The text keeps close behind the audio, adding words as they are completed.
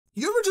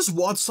You ever just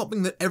watch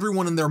something that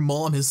everyone and their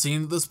mom has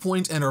seen at this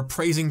point and are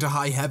praising to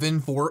high heaven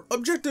for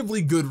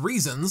objectively good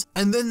reasons,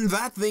 and then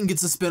that thing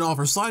gets a spin-off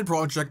or side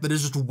project that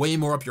is just way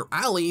more up your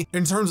alley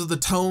in terms of the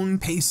tone,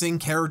 pacing,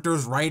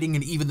 characters, writing,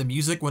 and even the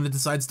music when it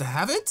decides to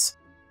have it?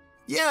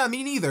 Yeah,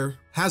 me neither.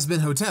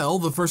 Has-Been Hotel,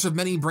 the first of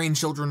many brain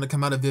children to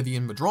come out of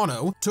Vivian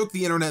Medrano, took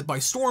the internet by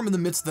storm in the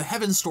midst of the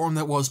heaven storm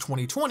that was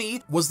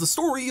 2020, was the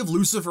story of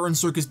Lucifer and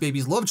Circus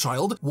Baby's love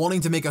child wanting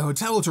to make a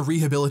hotel to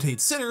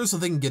rehabilitate sinners so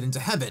they can get into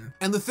heaven.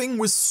 And the thing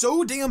was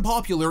so damn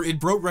popular it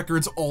broke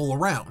records all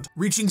around,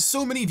 reaching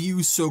so many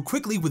views so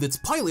quickly with its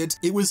pilot,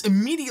 it was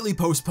immediately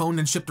postponed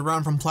and shipped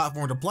around from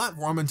platform to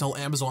platform until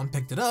Amazon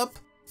picked it up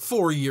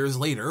 4 years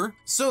later.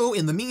 So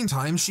in the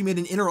meantime, she made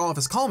an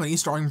inter-office comedy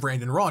starring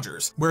Brandon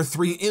Rogers, where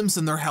 3 imps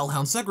and their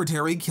hellhound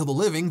secretary kill the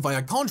living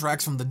via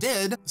contracts from the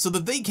dead so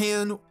that they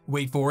can,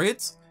 wait for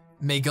it,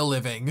 make a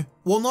living.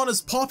 While not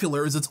as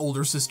popular as its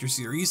older sister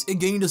series, it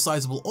gained a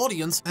sizable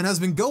audience and has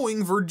been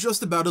going for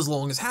just about as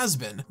long as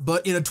Has-Been.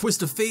 But in a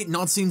twist of fate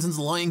not seen since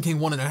The Lion King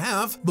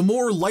 1.5, the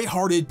more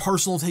lighthearted,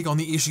 personal take on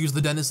the issues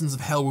the denizens of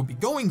hell would be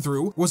going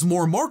through was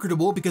more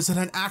marketable because it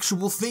had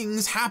actual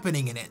things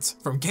happening in it.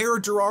 From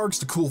character arcs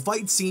to cool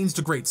fight scenes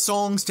to great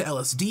songs to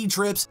LSD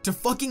trips to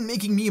fucking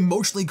making me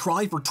emotionally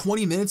cry for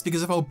 20 minutes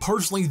because of how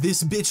personally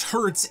this bitch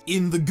hurts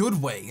in the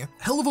good way.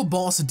 Helluva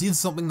Boss did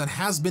something that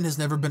Has-Been has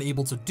never been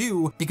able to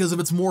do because of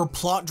its more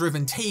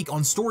plot-driven take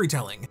on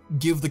storytelling.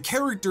 Give the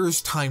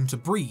characters time to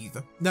breathe.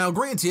 Now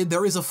granted,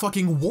 there is a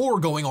fucking war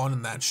going on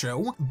in that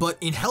show, but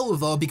in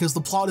Helluva, because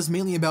the plot is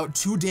mainly about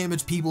 2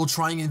 damaged people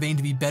trying in vain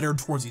to be better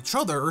towards each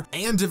other,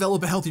 and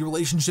develop a healthy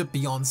relationship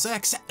beyond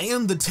sex,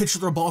 and the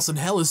titular boss in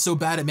hell is so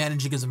bad at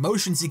managing his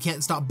emotions he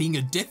can't stop being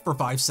a dick for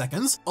 5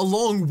 seconds,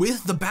 along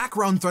with the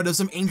background threat of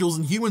some angels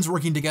and humans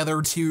working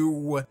together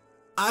to,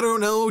 I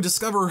don't know,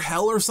 discover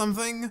hell or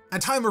something?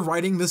 At time of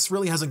writing, this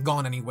really hasn't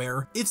gone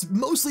anywhere. It's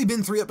mostly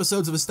been 3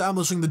 episodes of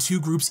establishing the 2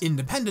 groups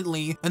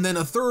independently, and then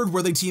a 3rd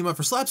where they team up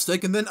for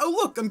slapstick, and then, oh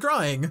look, I'm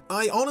crying.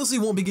 I honestly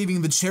won't be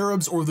giving the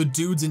cherubs or the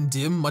dudes in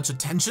Dim much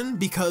attention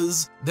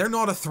because they're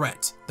not a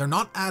threat. They're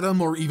not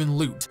Adam or even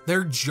Loot.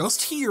 They're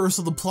just here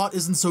so the plot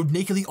isn't so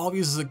nakedly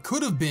obvious as it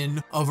could have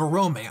been of a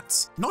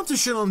romance. Not to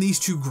shit on these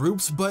 2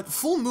 groups, but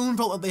Full Moon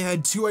felt like they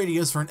had 2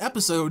 ideas for an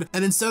episode,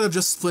 and instead of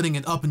just splitting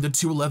it up into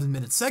 2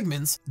 11-minute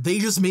segments, they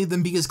just made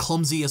them be as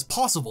clumsy as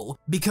possible,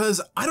 because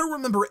I don't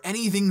remember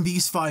anything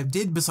these 5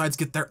 did besides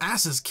get their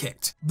asses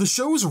kicked. The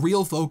show's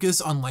real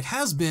focus, unlike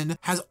Has-Been,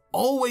 has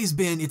always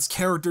been its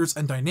characters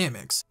and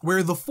dynamics,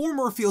 where the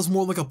former feels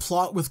more like a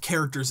plot with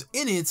characters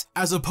in it,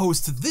 as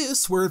opposed to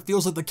this, where it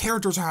feels like the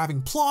characters are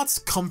having plots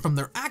come from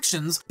their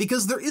actions,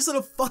 because there isn't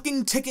a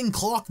fucking ticking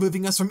clock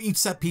moving us from each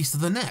set piece to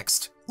the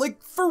next.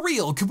 Like, for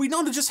real, could we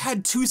not have just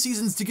had 2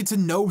 seasons to get to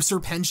know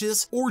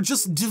Serpentious, or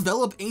just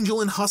develop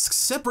Angel and Husk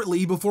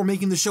separately before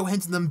making the show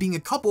hint at them being a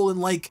couple in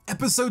like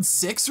episode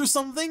 6 or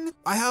something?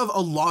 I have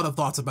a lot of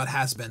thoughts about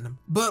Has-Been,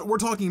 but we're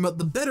talking about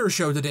the better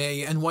show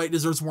today and why it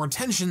deserves more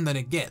attention than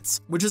it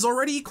gets, which is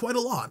already quite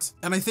a lot.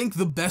 And I think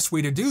the best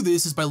way to do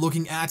this is by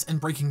looking at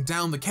and breaking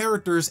down the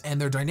characters and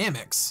their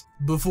dynamics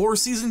before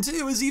season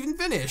 2 is even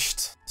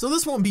finished. So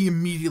this won't be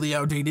immediately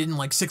outdated in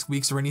like 6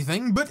 weeks or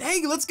anything, but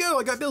hey, let's go,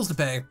 I got bills to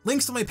pay.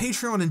 Links to my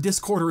Patreon and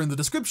Discord are in the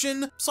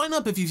description, sign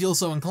up if you feel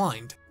so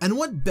inclined. And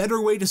what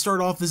better way to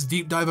start off this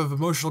deep dive of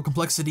emotional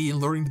complexity and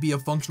learning to be a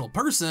functional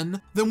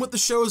person than with the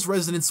show's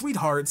resident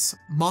sweethearts,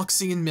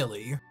 Moxxie and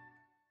Millie.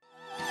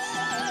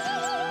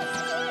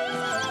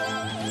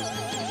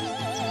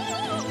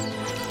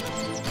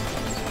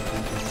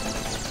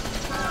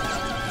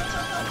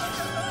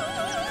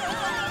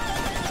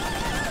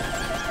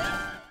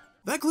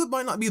 That clip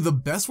might not be the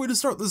best way to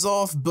start this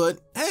off, but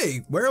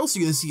hey, where else are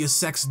you gonna see a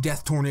sex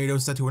death tornado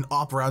set to an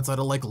opera outside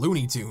of like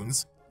Looney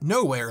Tunes?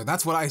 Nowhere,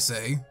 that's what I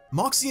say.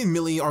 Moxxie and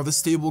Millie are the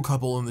stable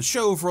couple in the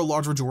show for a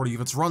large majority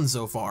of its run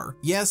so far.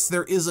 Yes,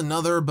 there is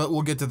another, but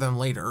we'll get to them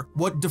later.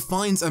 What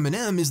defines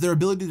M&M is their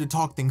ability to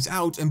talk things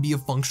out and be a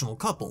functional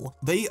couple.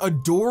 They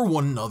adore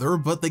one another,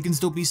 but they can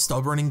still be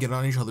stubborn and get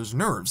on each other's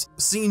nerves.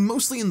 Seen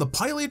mostly in the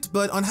pilot,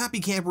 but Unhappy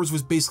Campers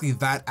was basically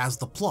that as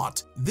the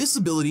plot. This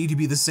ability to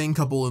be the same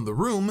couple in the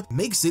room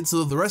makes it so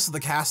that the rest of the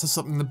cast has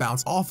something to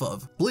bounce off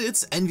of.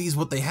 Blitz envies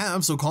what they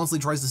have, so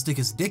constantly tries to stick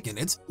his dick in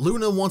it.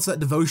 Loona wants that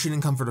devotion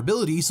and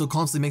comfortability, so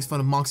constantly makes fun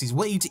of Moxxie's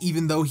weight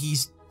even though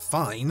he's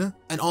fine,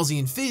 and Ozzie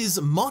and Fizz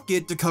mock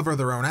it to cover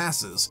their own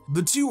asses.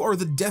 The 2 are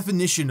the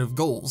definition of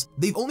goals.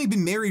 They've only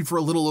been married for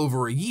a little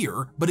over a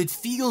year, but it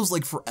feels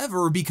like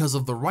forever because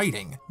of the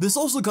writing. This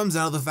also comes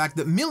out of the fact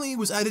that Millie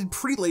was added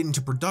pretty late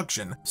into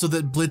production, so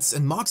that Blitz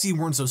and Moxxie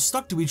weren't so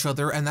stuck to each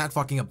other and that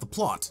fucking up the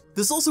plot.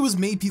 This also has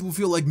made people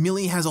feel like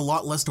Millie has a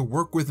lot less to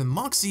work with than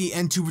Moxxie,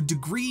 and to a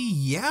degree,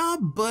 yeah,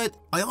 but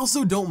I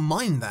also don't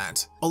mind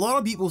that. A lot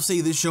of people say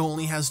this show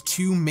only has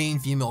 2 main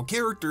female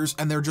characters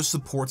and they're just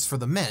supports for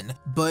the men,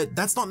 but but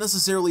that's not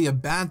necessarily a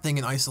bad thing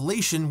in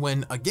isolation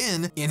when,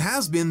 again, in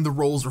Has Been, the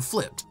roles are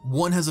flipped.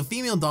 One has a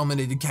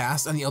female-dominated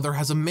cast and the other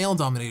has a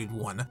male-dominated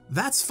one.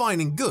 That's fine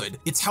and good.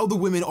 It's how the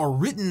women are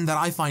written that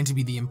I find to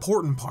be the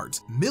important part.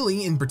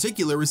 Millie, in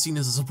particular, is seen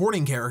as a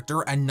supporting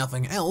character and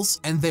nothing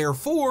else, and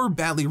therefore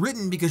badly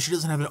written because she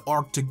doesn't have an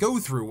arc to go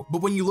through.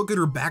 But when you look at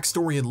her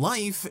backstory in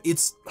life,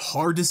 it's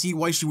hard to see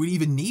why she would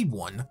even need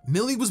one.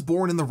 Millie was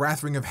born in the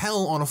Wrathring of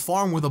Hell on a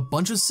farm with a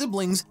bunch of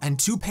siblings and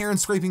 2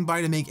 parents scraping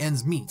by to make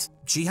ends meet.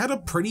 She had a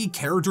pretty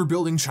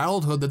character-building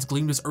childhood that's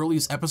gleamed as early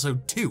as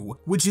episode 2,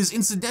 which is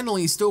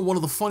incidentally still one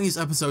of the funniest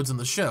episodes in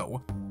the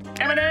show.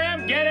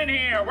 Eminem, get in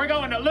here! We're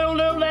going to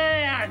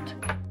Lululand!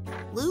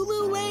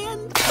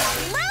 Lululand?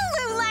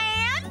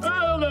 Lululand?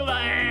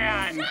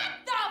 Lululand!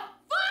 Shut the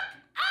fuck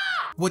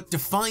up! What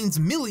defines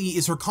Millie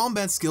is her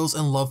combat skills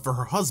and love for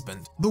her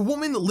husband. The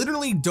woman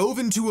literally dove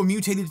into a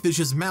mutated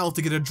fish's mouth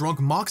to get a drunk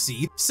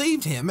Moxxie,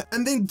 saved him,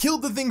 and then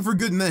killed the thing for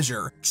good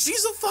measure.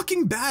 She's a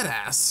fucking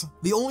badass.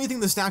 The only thing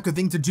the staff could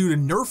think to do to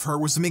nerf her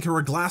was to make her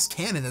a glass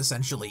cannon,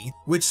 essentially,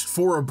 which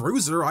for a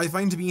bruiser I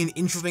find to be an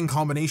interesting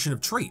combination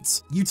of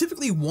traits. You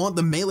typically want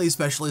the melee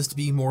specialist to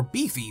be more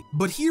beefy,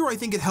 but here I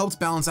think it helped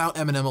balance out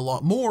Eminem a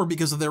lot more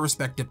because of their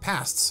respective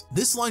pasts.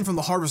 This line from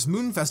the Harvest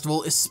Moon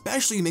Festival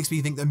especially makes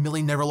me think that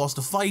Millie never lost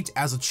a fight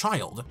as a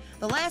child.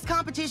 The last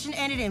competition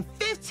ended in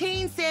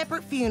 15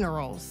 separate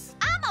funerals.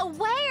 I'm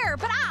aware,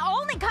 but I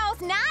only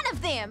caused 9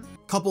 of them.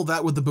 Couple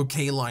that with the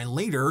bouquet line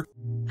later.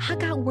 I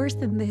got worse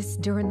than this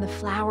during the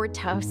flower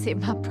toss at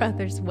my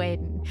brother's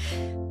wedding,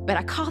 but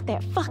I caught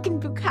that fucking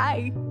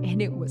bouquet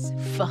and it was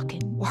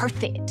fucking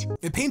worth it.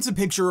 It paints a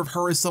picture of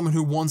her as someone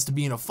who wants to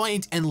be in a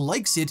fight and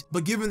likes it,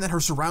 but given that her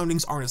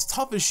surroundings aren't as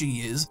tough as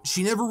she is,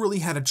 she never really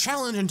had a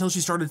challenge until she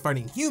started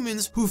fighting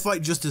humans who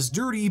fight just as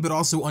dirty but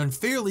also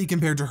unfairly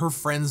compared to her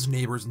friends,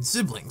 neighbors, and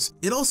siblings.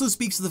 It also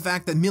speaks to the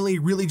fact that Millie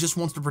really just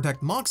wants to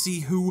protect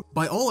Moxxie, who,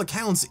 by all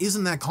accounts,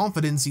 isn't that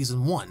confident in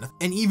season 1.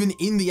 And even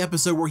in the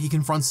episode where he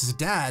confronts his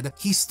dad,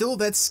 he's still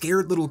that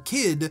scared little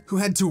kid who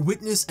had to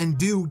witness and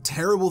do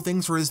terrible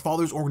things for his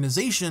father's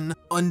organization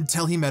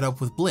until he met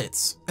up with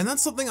Blitz. And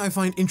that's something I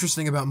find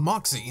interesting about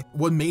Moxxie.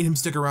 What made him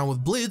stick around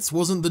with Blitz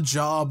wasn't the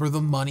job or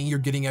the money you're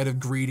getting out of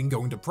greed and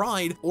going to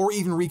Pride, or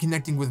even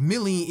reconnecting with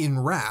Millie in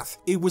Wrath.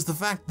 It was the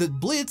fact that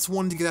Blitz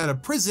wanted to get out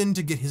of prison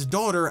to get his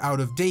daughter out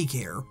of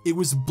daycare. It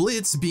was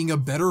Blitz being a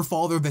better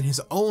father than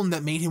his own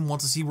that made him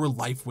want to see where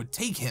life would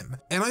take him.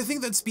 And I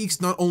think that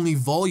speaks not only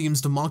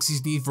volumes to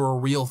Moxxie's need for a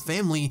real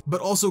family,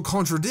 but also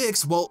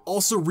contradicts while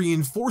also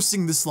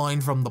reinforcing this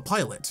line from the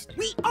pilot.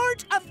 We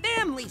aren't a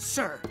family,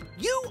 sir.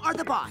 You are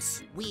the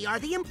boss. We are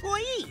the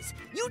employees.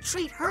 You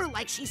treat her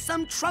like she's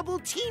some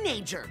troubled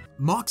teenager.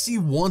 Moxxie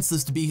wants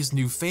this to be his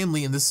new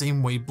family in the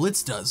same way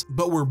Blitz does,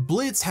 but where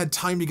Blitz had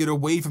time to get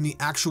away from the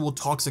actual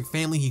toxic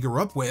family he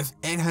grew up with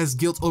and has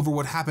guilt over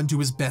what happened to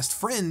his best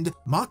friend,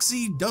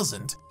 Moxxie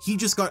doesn't. He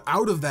just got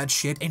out of that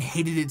shit and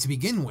hated it to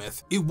begin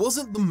with. It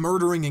wasn't the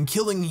murdering and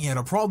killing he had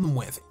a problem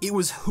with, it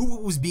was who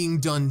it was being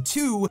done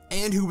to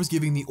and who was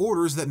giving the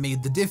orders that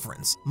made the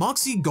difference.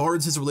 Moxxie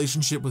guards his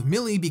relationship with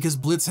Millie because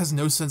Blitz has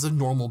no sense of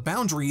normal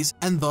boundaries,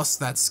 and thus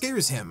that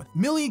scares him.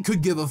 Millie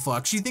could give a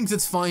fuck, she thinks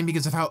it's fine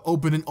because of how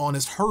open and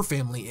honest her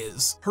family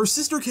is. Her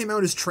sister came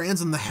out as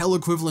trans in the hell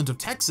equivalent of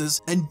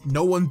Texas, and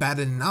no one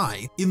batted an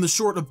eye. In the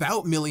short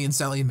about Millie and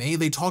Sally Mae,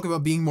 they talk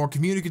about being more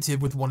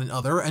communicative with one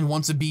another and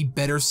want to be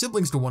better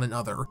siblings to one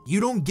another. You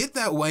don't get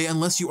that way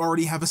unless you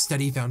already have a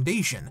steady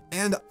foundation,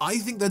 and I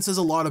think that says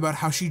a lot about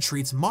how she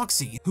treats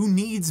Moxxie, who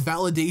needs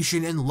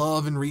validation and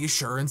love and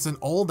reassurance and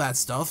all that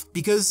stuff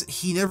because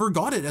he never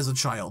got it as a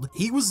child.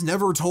 He was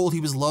never told he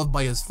was loved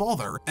by his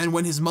father, and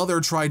when his mother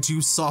tried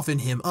to soften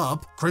him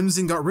up,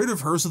 Crimson got rid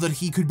of her so that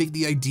he could make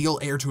the ideal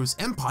heir to his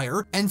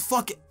empire and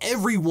fuck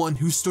everyone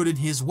who stood in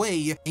his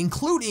way,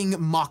 including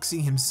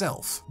Moxxie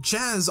himself.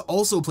 Chaz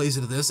also plays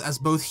into this as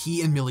both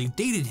he and Millie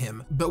dated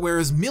him, but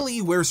whereas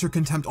Millie wears her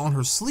contempt on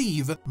her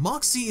sleeve,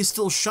 Moxxie is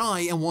still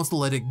shy and wants to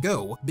let it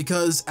go,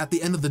 because at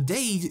the end of the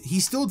day, he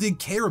still did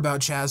care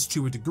about Chaz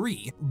to a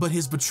degree, but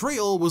his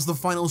betrayal was the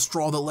final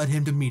straw that led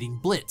him to meeting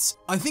Blitz.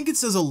 I think it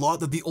says a lot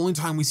that the only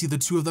time we see the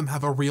two of them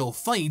have a real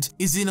fight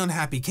is in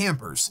Unhappy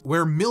Campers,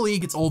 where Millie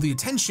gets all the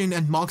attention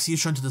and Moxxie is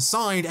shunned to the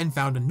side and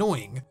found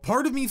annoying.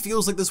 Part of me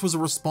feels like this was a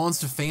response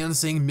to fans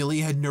saying Millie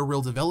had no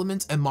real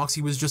development and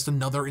Moxxie was just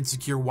another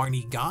insecure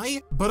whiny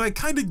guy, but I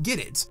kinda get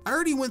it. I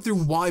already went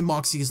through why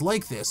Moxxie is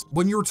like this.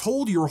 When you're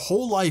told your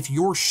whole life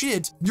you're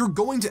shit, you're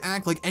going to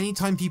act like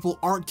anytime people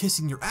aren't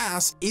kissing your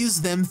ass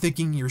is them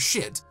thinking you're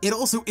shit. It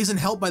also isn't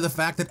helped by the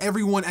fact that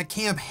everyone at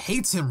camp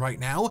hates him right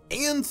now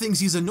and thinks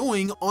he's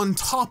annoying on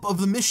top of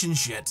the mission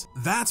shit.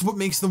 That's what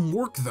makes them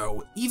work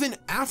though. Even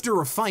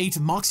after a fight,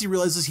 Moxxie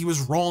realizes he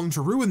was wrong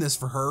to ruin this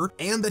for her,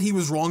 and that he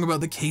was wrong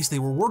about the case they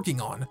were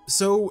working on.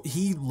 So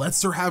he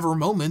lets her have her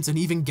moment and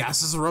even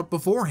gasses her up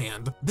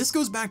beforehand. This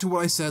goes back to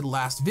what I said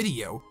last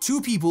video.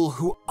 Two people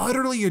who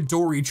utterly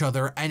adore each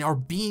other and are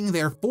being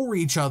there for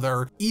each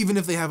other, even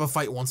if they have a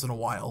fight once in a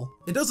while.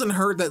 It doesn't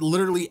hurt that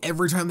literally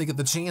every time they get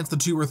the chance, the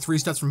two are 3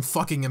 steps from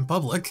fucking in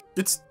public.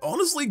 It's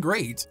honestly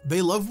great.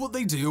 They love what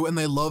they do and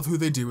they love who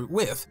they do it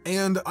with.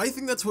 And I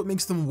think that's what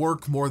makes them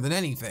work more than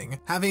anything.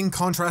 Having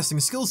contrasting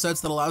skill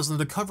sets that allows them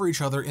to cover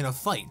each other in a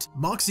fight.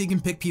 Moxxie can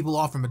pick people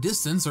off from a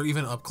distance or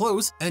even up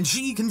close, and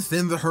she can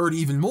thin the herd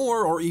even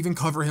more or even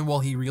cover him while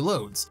he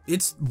reloads.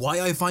 It's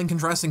why I find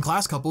contrasting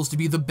class couples to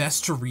be the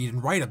best to read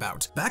and write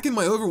about. Back in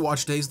my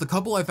Overwatch days, the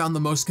couple I found the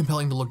most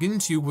compelling to look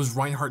into was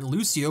Reinhardt and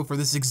Lucio for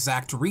this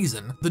exact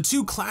reason. The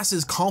two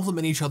classes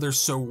complement each other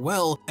so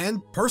well,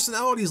 and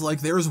personalities like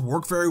theirs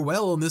work very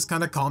well in this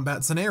kind of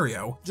combat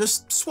scenario.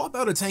 Just swap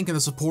out a tank and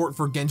a support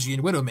for Genji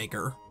and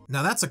Widowmaker.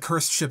 Now that's a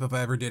cursed ship if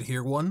I ever did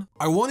hear one.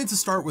 I wanted to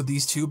start with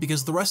these two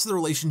because the rest of the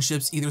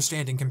relationships either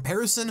stand in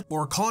comparison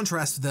or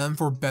contrast to them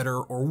for better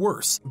or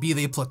worse. Be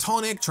they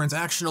platonic,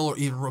 transactional, or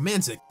even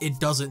romantic, it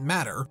doesn't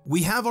matter.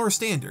 We have our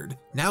standard.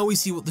 Now we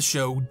see what the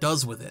show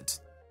does with it.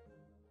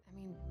 I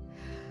mean,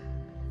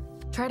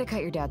 try to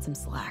cut your dad some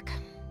slack.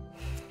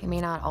 He may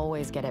not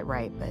always get it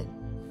right, but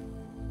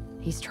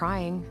he's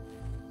trying.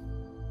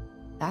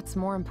 That's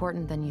more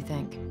important than you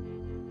think.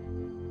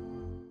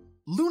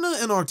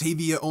 Loona and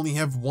Octavia only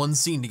have one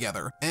scene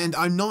together, and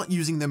I'm not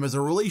using them as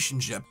a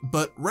relationship,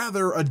 but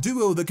rather a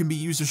duo that can be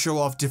used to show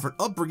off different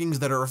upbringings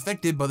that are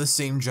affected by the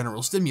same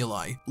general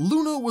stimuli.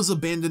 Loona was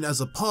abandoned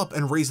as a pup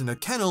and raised in a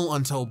kennel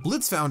until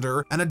Blitz found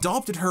her and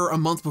adopted her a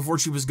month before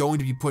she was going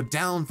to be put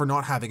down for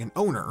not having an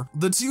owner.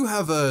 The two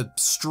have a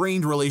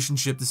strained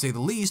relationship to say the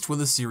least when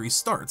the series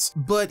starts,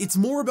 but it's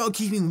more about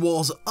keeping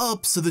walls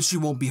up so that she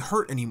won't be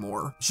hurt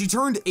anymore. She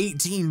turned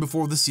 18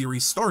 before the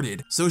series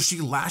started, so she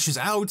lashes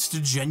out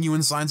to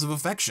genuine signs of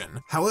affection.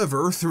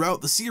 However,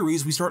 throughout the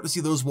series, we start to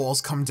see those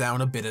walls come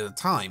down a bit at a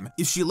time.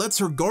 If she lets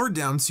her guard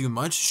down too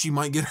much, she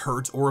might get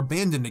hurt or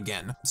abandoned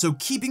again. So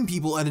keeping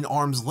people at an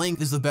arm's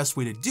length is the best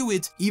way to do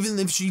it, even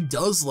if she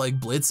does like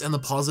Blitz and the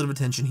positive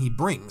attention he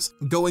brings,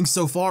 going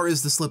so far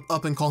as to slip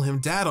up and call him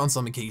dad on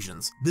some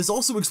occasions. This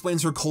also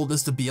explains her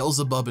coldness to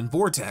Beelzebub and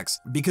Vortex.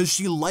 Because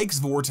she likes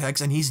Vortex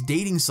and he's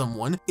dating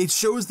someone, it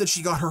shows that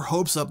she got her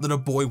hopes up that a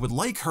boy would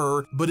like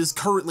her, but is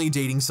currently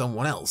dating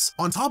someone else.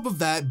 On top of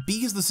that,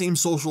 B is the same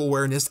social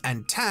awareness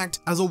and tact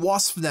as a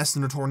wasp's nest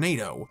in a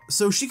tornado,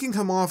 so she can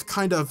come off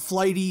kind of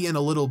flighty and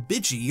a little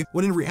bitchy,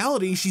 when in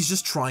reality she's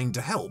just trying to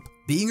help.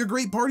 Being a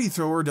great party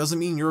thrower doesn't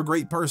mean you're a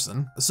great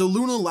person. So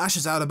Loona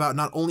lashes out about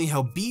not only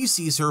how B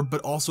sees her,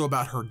 but also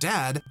about her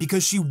dad,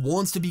 because she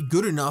wants to be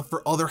good enough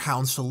for other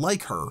hounds to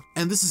like her.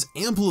 And this is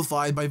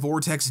amplified by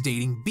Vortex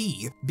dating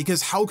B,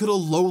 because how could a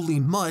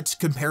lowly mutt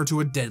compare to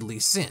a deadly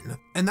sin?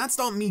 And that's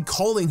not me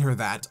calling her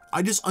that,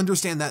 I just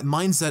understand that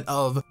mindset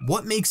of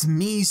what makes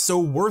me so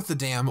worth a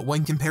damn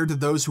when compared to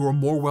those who are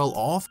more well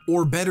off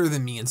or better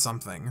than me in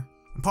something.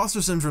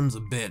 Imposter syndrome's a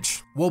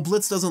bitch. While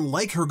Blitz doesn't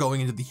like her going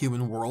into the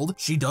human world,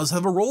 she does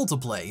have a role to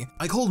play.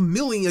 I called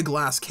Millie a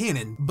glass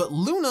cannon, but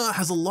Loona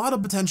has a lot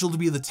of potential to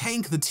be the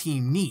tank the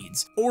team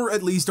needs, or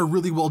at least a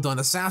really well done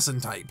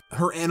assassin type.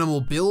 Her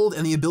animal build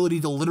and the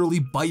ability to literally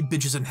bite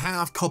bitches in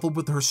half, coupled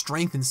with her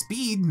strength and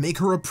speed, make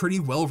her a pretty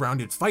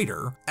well-rounded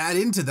fighter. Add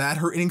into that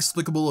her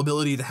inexplicable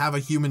ability to have a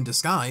human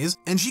disguise,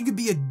 and she could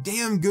be a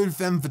damn good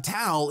femme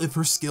fatale if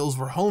her skills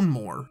were honed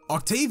more.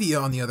 Octavia,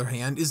 on the other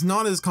hand, is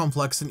not as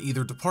complex in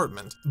either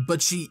department,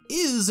 but she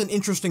is an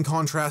interesting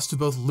contrast to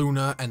both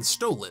Loona and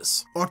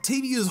Stolas.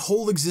 Octavia's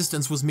whole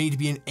existence was made to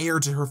be an heir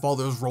to her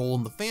father's role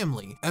in the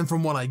family, and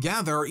from what I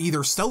gather,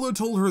 either Stella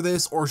told her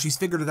this or she's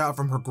figured it out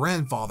from her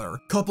grandfather,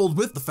 coupled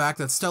with the fact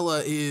that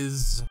Stella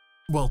is...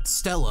 well,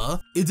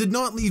 Stella, it did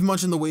not leave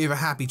much in the way of a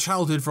happy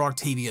childhood for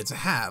Octavia to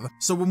have.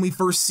 So when we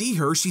first see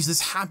her, she's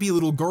this happy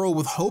little girl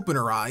with hope in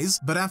her eyes,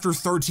 but after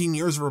 13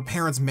 years of her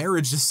parents'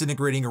 marriage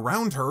disintegrating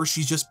around her,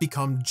 she's just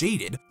become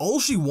jaded. All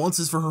she wants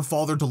is for her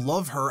father to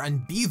love her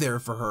and be there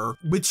for her,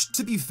 which,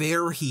 to be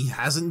fair, he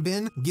hasn't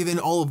been, given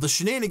all of the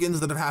shenanigans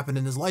that have happened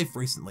in his life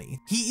recently.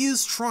 He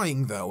is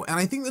trying though, and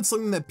I think that's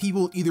something that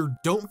people either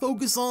don't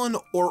focus on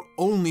or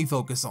only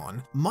focus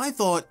on. My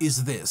thought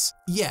is this: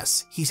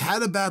 yes, he's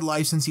had a bad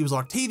life since he was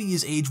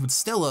Octavia's age with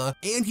Stella,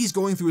 and he's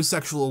going through a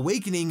sexual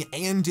awakening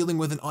and dealing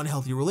with an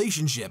unhealthy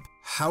relationship.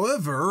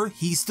 However,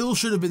 he still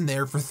should have been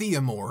there for Thea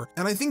more,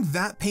 and I think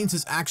that paints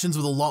his actions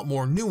with a lot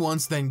more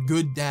nuance than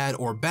good dad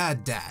or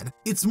bad dad.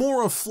 It's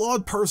more a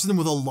flawed person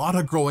with a lot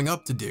of growing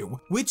up to do,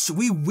 which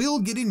we will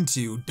get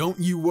into, don't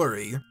you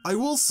worry. I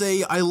will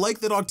say I like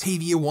that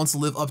Octavia wants to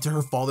live up to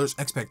her father's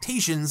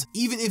expectations,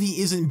 even if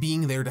he isn't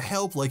being there to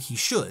help like he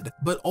should,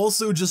 but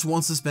also just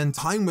wants to spend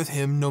time with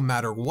him no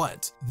matter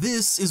what.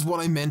 This is what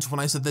I meant when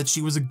I said that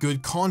she was a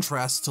good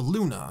contrast to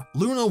Loona.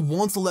 Loona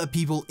wants to let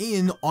people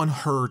in on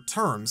her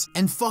terms,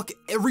 and fuck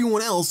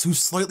everyone else who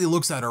slightly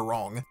looks at her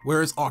wrong,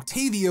 whereas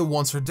Octavia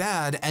wants her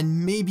dad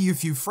and maybe a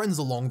few friends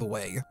along the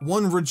way.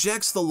 One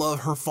rejects the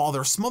love her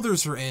father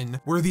smothers her in,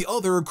 where the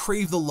other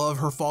crave the love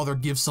her father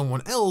gives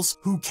someone else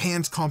who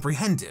can't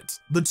comprehend it.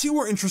 The two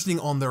are interesting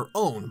on their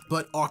own,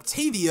 but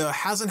Octavia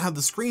hasn't had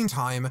the screen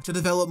time to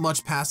develop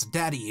much past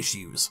daddy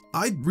issues.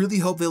 I really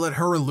hope they let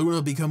her and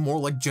Loona become more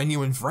like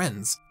genuine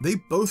friends. They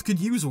both could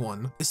use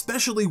one,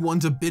 especially one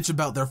to bitch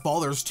about their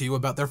fathers to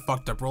about their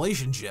fucked up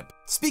relationship.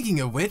 Speaking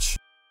of which,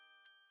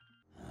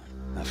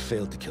 I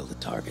failed to kill the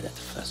target at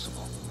the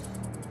festival.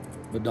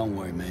 But don't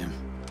worry, ma'am.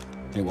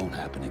 It won't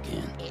happen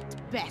again. It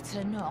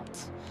better not.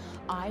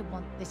 I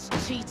want this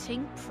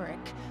cheating prick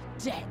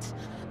dead.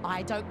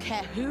 I don't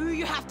care who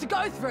you have to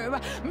go through.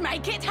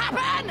 Make it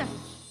happen!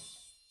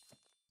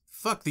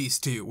 fuck these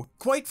two.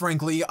 Quite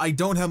frankly, I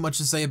don't have much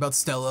to say about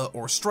Stella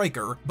or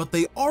Striker, but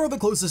they are the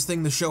closest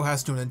thing the show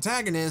has to an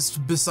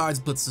antagonist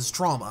besides Blitz's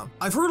trauma.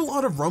 I've heard a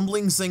lot of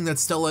rumblings saying that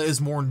Stella is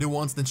more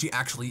nuanced than she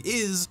actually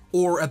is,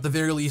 or at the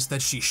very least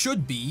that she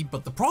should be,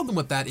 but the problem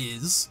with that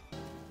is...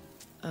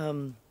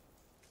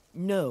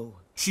 no.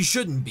 She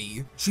shouldn't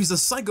be. She's a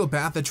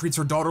psychopath that treats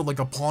her daughter like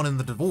a pawn in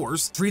the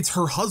divorce, treats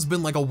her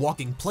husband like a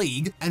walking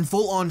plague, and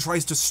full-on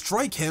tries to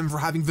strike him for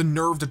having the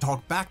nerve to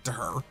talk back to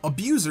her.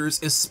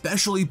 Abusers,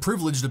 especially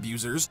privileged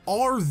abusers,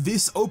 are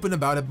this open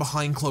about it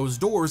behind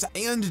closed doors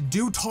and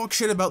do talk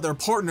shit about their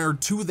partner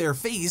to their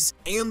face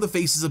and the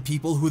faces of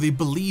people who they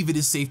believe it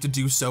is safe to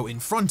do so in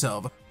front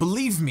of.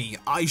 Believe me,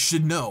 I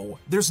should know.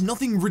 There's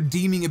nothing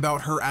redeeming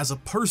about her as a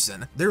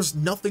person. There's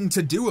nothing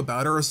to do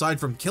about her aside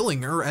from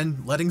killing her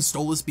and letting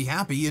Stolas be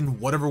happy in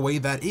whatever way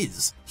that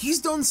is.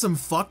 He's done some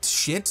fucked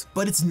shit,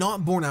 but it's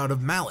not born out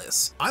of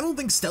malice. I don't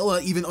think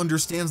Stella even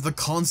understands the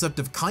concept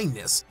of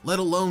kindness, let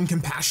alone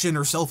compassion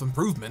or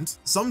self-improvement.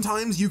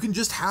 Sometimes you can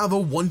just have a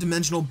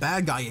one-dimensional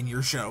bad guy in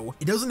your show.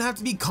 It doesn't have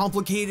to be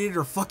complicated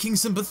or fucking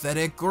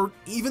sympathetic or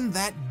even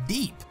that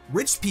deep.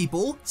 Rich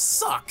people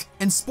suck,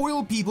 and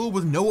spoiled people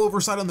with no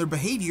oversight on their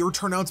behavior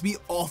turn out to be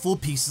awful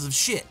pieces of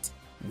shit.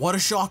 What a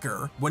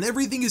shocker. When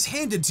everything is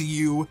handed to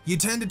you, you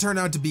tend to turn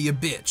out to be a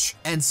bitch,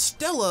 and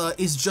Stella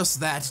is just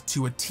that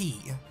to a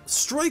T.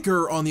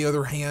 Striker, on the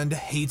other hand,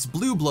 hates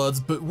blue bloods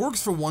but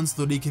works for once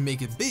so that he can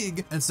make it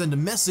big and send a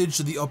message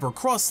to the upper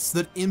crusts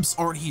that imps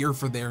aren't here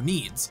for their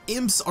needs.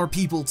 Imps are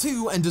people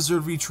too and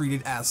deserve to be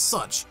treated as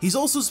such. He's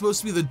also supposed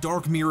to be the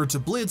dark mirror to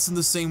Blitz in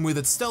the same way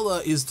that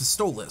Stella is to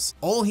Stolas.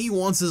 All he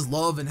wants is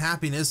love and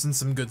happiness and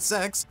some good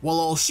sex, while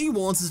all she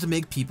wants is to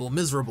make people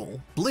miserable.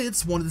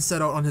 Blitz wanted to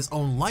set out on his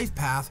own life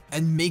path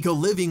and make a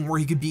living where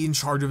he could be in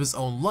charge of his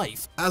own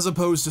life, as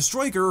opposed to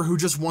Striker, who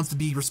just wants to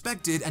be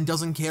respected and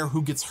doesn't care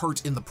who gets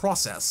hurt in the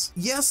process.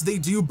 Yes, they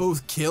do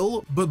both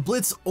kill, but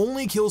Blitz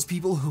only kills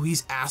people who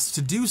he's asked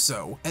to do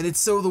so, and it's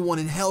so the one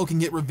in hell can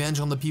get revenge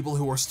on the people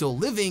who are still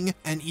living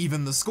and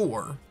even the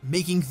score.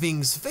 Making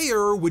things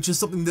fair, which is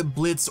something that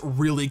Blitz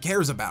really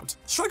cares about.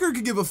 Striker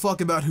could give a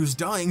fuck about who's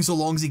dying so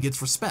long as he gets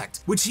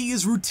respect, which he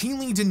is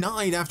routinely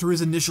denied after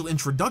his initial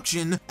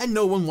introduction, and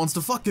no one wants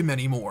to fuck him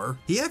anymore.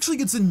 He actually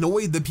gets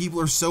annoyed that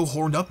people are so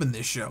horned up in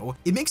this show.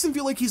 It makes him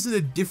feel like he's in a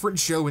different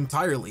show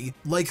entirely,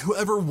 like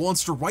whoever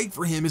wants to write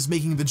for him is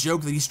making the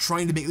joke that he's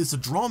trying to make this a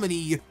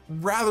dramedy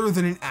rather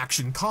than an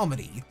action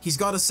comedy. He's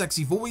got a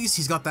sexy voice,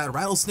 he's got that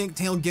rattlesnake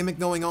tail gimmick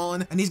going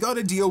on, and he's got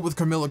to deal with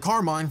Camilla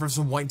Carmine for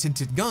some white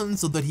tinted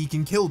guns so that he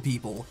can kill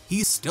people.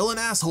 He's still an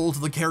asshole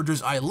to the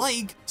characters I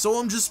like, so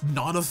I'm just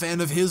not a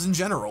fan of his in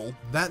general.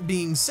 That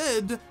being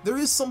said, there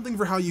is something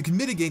for how you can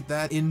mitigate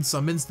that in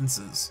some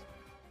instances.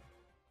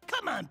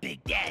 Come on,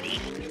 Big Daddy.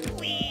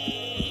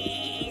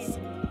 Please.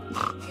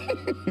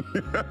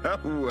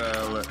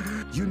 Well,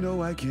 you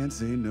know I can't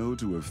say no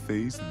to a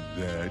face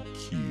that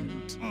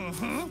cute.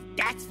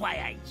 That's why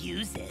I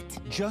use it.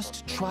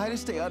 Just try to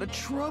stay out of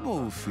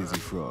trouble, Fizzy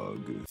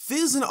Frog.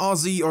 Fizz and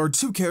Ozzie are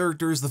two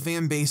characters the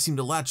fan base seemed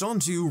to latch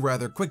onto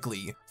rather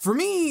quickly. For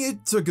me,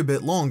 it took a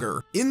bit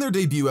longer. In their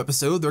debut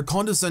episode, they're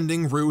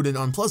condescending, rude, and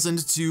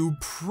unpleasant to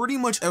pretty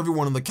much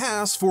everyone in the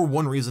cast for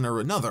one reason or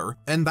another.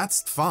 And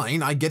that's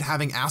fine, I get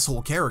having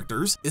asshole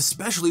characters,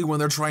 especially when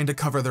they're trying to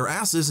cover their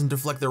asses and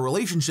deflect their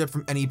relationship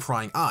from any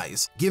prying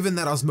eyes. Given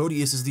that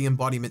Osmodeus is the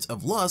embodiment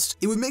of lust,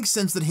 it would make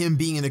sense that him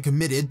being in a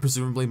committed,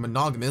 presumably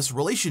monogamous,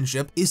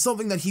 relationship is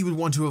something that he would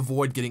want to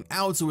avoid getting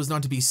out so as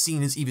not to be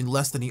seen as even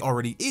less than he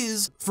already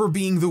is for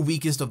being the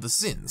weakest of the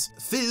sins.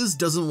 Fizz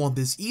doesn't want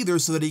this either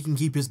so that he can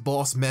keep his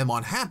boss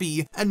Memon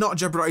happy and not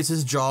jeopardize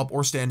his job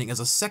or standing as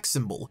a sex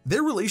symbol.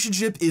 Their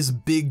relationship is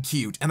big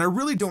cute, and I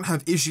really don't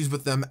have issues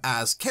with them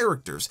as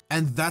characters,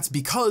 and that's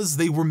because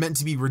they were meant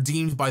to be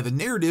redeemed by the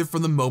narrative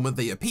from the moment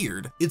they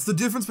appeared. It's the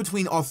difference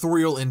between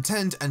authorial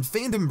intent and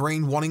fandom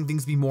brain wanting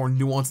things to be more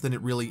nuanced than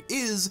it really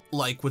is,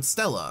 like with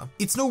Stella.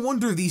 It's no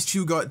wonder these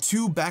two got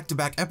two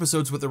back-to-back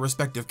episodes with their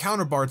respective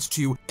counterparts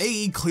to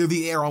A, clear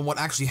the air on what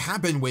actually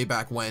happened way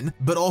back when,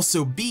 but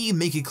also B,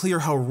 make it clear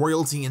how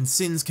royalty and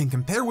sins can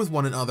compare with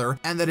one another,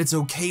 and that it's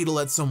okay to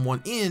let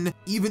someone in,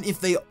 even if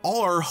they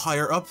are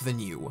higher up than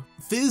you.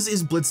 Fizz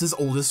is Blitz's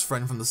oldest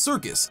friend from the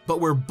circus, but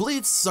where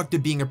Blitz sucked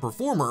at being a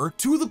performer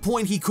to the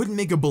point he couldn't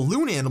make a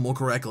balloon animal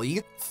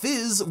correctly,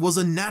 Fizz was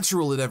a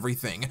natural at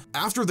everything.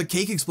 After the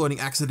cake exploding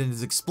accident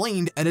is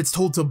explained, and it's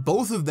told to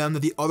both of them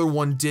that the other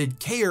one did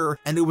care,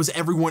 and it was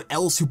everyone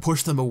else who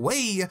pushed them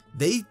away,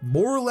 they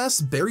more or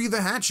less bury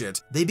the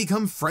hatchet. They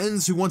become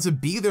friends who want to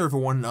be there for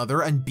one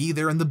another and be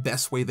there in the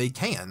best way they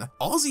can.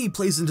 Ozzie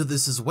plays into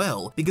this as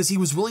well, because he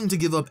was willing to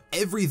give up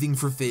everything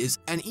for Fizz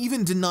and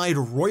even denied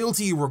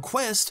royalty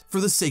request for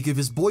the sake of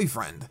his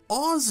boyfriend.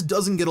 Oz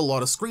doesn't get a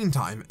lot of screen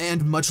time,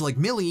 and much like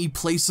Millie,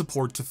 plays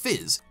support to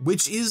Fizz,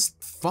 which is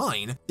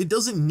fine. It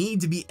doesn't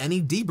need to be any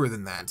deeper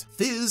than that.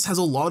 Fizz has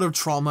a lot of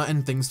trauma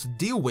and things to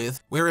deal with,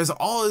 whereas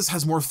Oz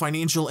has more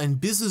financial and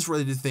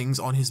business-related things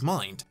on his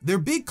mind. Their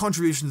big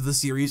contribution to the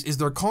series is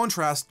their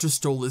contrast to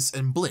Stolas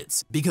and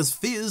Blitz, because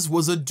Fizz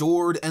was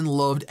adored and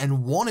loved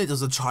and wanted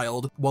as a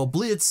child, while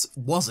Blitz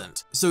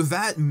wasn't. So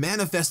that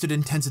manifested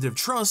in tentative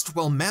trust,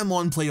 while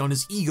Mammon played on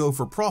his ego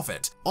for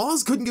profit.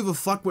 Oz couldn't give a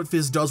fuck what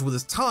Fizz does with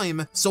his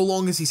time, so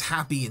long as he's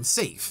happy and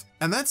safe.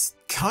 And that's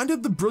kind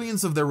of the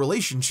brilliance of their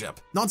relationship.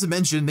 Not to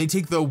mention, they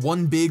take the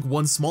one big,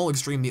 one small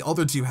extreme the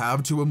other two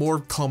have to a more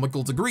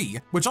comical degree,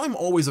 which I'm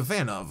always a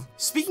fan of.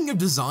 Speaking of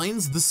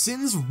designs, the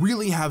Sins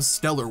really have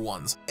stellar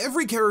ones.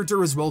 Every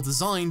character is well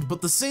designed,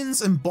 but the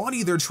Sins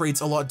embody their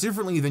traits a lot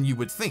differently than you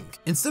would think.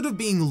 Instead of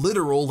being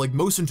literal like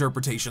most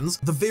interpretations,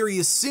 the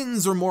various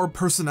Sins are more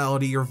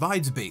personality or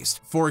vibes based.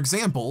 For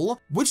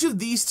example, which of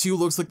these two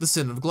looks like the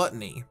Sin of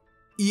Gluttony?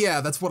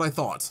 Yeah, that's what I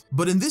thought.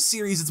 But in this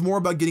series, it's more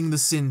about getting the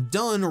sin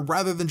done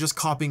rather than just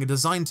copying a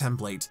design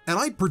template. And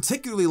I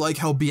particularly like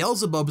how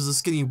Beelzebub is a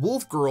skinny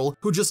wolf girl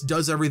who just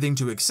does everything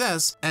to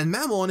excess, and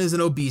Mammon is an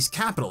obese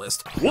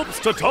capitalist. Whoops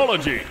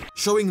tautology!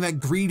 Showing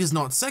that greed is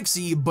not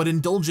sexy, but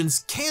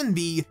indulgence can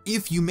be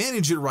if you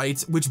manage it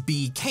right, which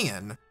B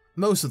can.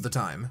 Most of the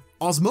time.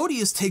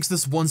 Osmodeus takes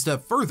this one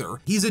step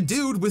further. He's a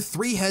dude with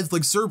 3 heads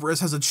like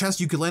Cerberus has a chest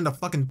you could land a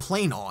fucking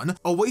plane on,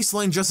 a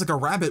waistline Jessica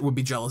Rabbit would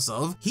be jealous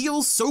of,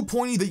 heels so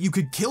pointy that you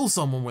could kill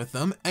someone with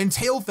them, and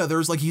tail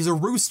feathers like he's a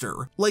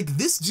rooster. Like,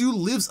 this dude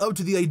lives up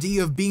to the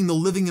idea of being the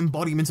living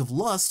embodiment of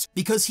lust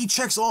because he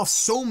checks off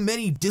so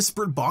many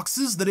disparate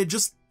boxes that it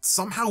just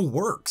somehow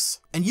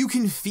works. And you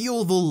can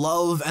feel the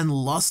love and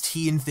lust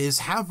he and Fizz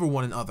have for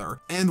one another,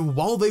 and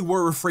while they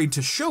were afraid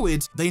to show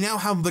it, they now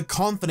have the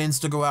confidence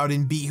to go out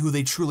and be who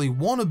they truly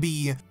want to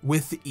be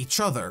with each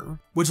other.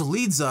 Which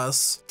leads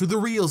us to the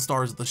real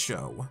stars of the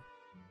show.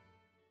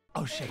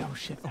 Oh shit, oh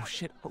shit, oh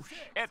shit, oh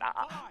shit.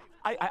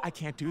 I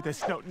can't do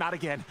this. No, not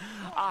again.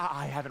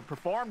 I haven't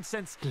performed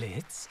since...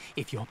 Blitz,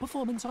 if your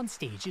performance on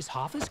stage is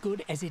half as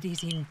good as it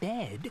is in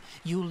bed,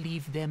 you'll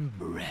leave them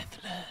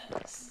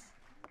breathless.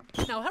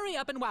 Now hurry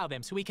up and wow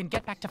them so we can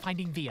get back to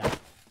finding Via.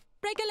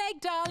 Break a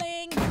leg,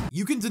 darling!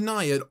 You can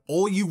deny it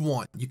all you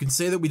want. You can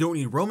say that we don't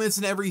need romance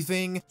and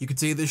everything, you can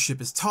say this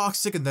ship is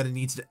toxic and that it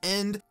needs to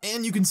end,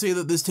 and you can say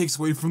that this takes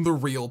away from the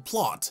real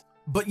plot.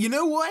 But you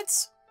know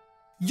what?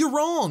 You're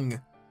wrong!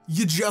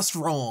 You're just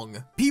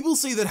wrong. People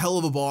say that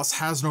Helluva Boss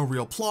has no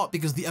real plot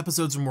because the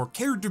episodes are more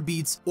character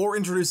beats or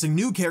introducing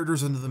new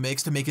characters into the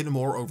mix to make it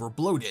more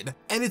over-bloated.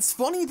 And it's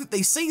funny that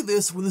they say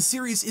this when the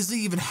series isn't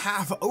even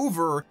half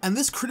over, and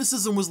this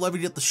criticism was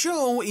levied at the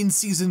show in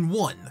season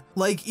 1.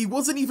 Like, it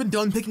wasn't even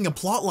done picking a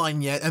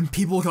plotline yet and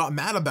people got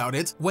mad about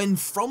it, when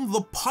from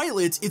the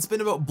pilot, it's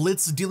been about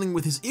Blitz dealing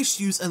with his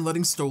issues and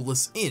letting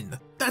Stolas in.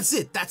 That's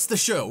it, that's the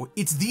show.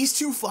 It's these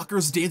two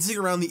fuckers dancing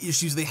around the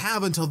issues they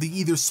have until they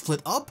either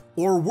split up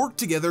or work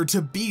together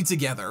to be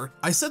together.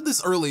 I said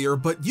this earlier,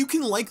 but you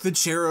can like the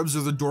cherubs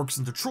or the dorks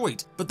in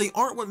Detroit, but they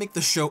aren't what make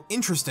the show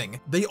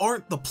interesting. They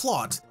aren't the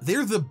plot.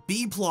 They're the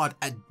B plot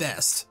at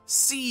best,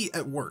 C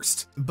at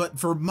worst. But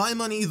for my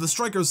money, the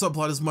Striker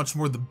subplot is much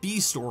more the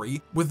B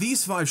story, with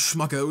these 5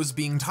 schmuckos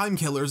being time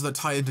killers that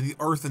tie into the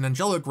Earth and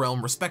Angelic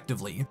realm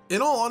respectively.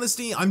 In all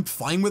honesty, I'm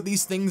fine with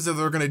these things if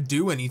they're gonna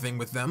do anything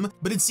with them,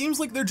 but it seems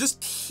like they're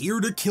just here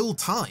to kill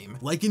time.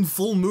 Like in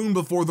Full Moon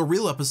before the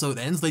real episode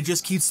ends, they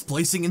just keep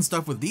splicing in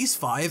stuff with these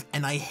 5,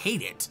 and I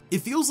hate it.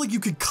 It feels like you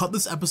could cut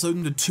this episode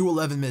into 2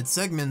 11-minute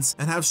segments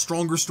and have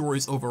stronger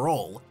stories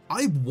overall.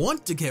 I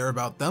want to care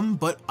about them,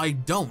 but I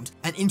don't,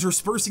 and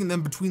interspersing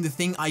them between the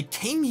thing I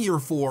came here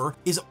for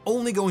is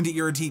only going to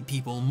irritate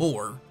people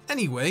more.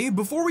 Anyway,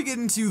 before we get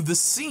into the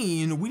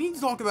scene, we need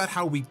to talk about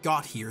how we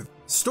got here.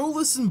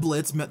 Stolas and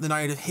Blitz met the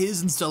night of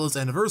his and Stella's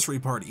anniversary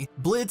party.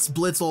 Blitz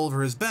all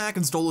over his back,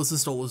 and Stolas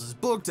is Stolas'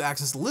 book to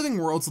access the living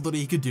world so that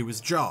he could do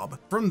his job.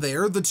 From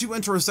there, the two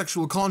enter a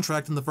sexual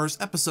contract in the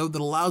first episode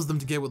that allows them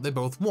to get what they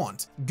both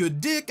want.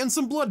 Good dick and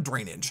some blood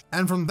drainage.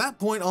 And from that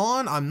point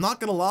on, I'm not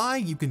gonna lie,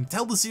 you can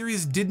tell the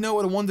series did know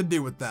what it wanted to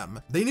do with them.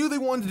 They knew they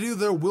wanted to do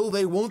their will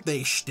they won't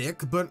they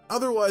shtick, but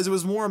otherwise it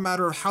was more a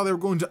matter of how they were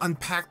going to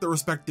unpack their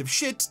respective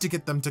shit to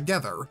get them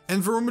together.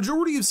 And for a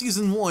majority of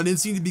season 1, it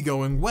seemed to be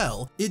going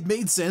well. It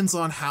made sense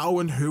on how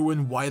and who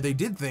and why they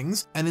did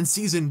things, and in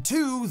season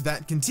 2,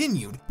 that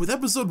continued, with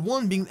episode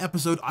 1 being an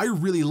episode I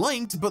really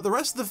liked, but the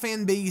rest of the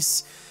fan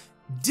base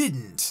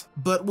didn't,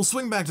 but we'll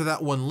swing back to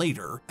that one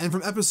later. And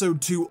from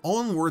episode 2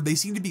 onward, they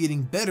seem to be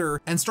getting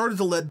better and started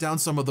to let down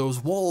some of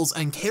those walls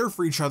and care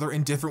for each other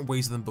in different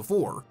ways than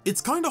before.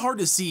 It's kinda hard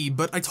to see,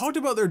 but I talked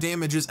about their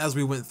damages as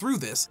we went through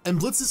this, and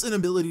Blitz's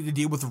inability to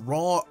deal with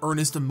raw,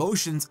 earnest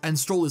emotions and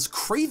Stolas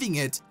craving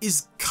it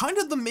is kind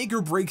of the make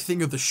or break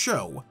thing of the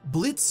show.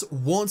 Blitz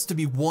wants to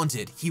be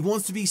wanted. He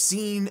wants to be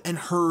seen and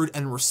heard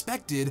and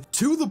respected,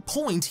 to the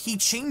point he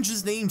changed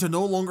his name to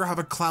no longer have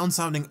a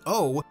clown-sounding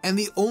O, and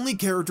the only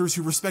characters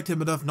who respect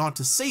him enough not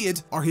to say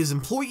it are his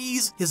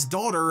employees, his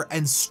daughter,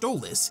 and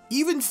Stolas.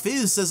 Even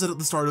Fizz says it at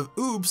the start of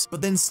Oops,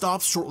 but then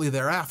stops shortly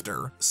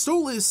thereafter.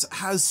 Stolas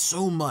has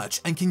so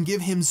much and can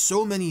give him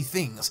so many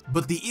things,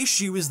 but the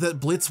issue is that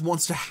Blitz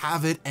wants to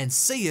have it and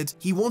say it.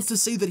 He wants to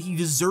say that he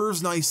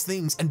deserves nice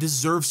things and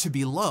deserves to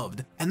be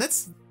loved, and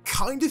that's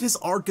kind of his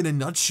arc in a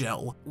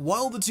nutshell.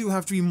 While the two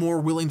have to be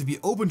more willing to be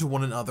open to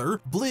one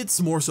another,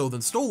 Blitz, more so than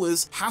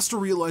Stolas, has to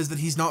realize that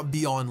he's not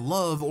beyond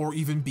love or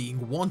even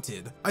being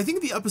wanted. I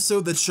think the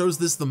episode that shows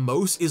this the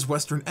most is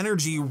Western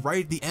Energy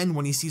right at the end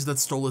when he sees that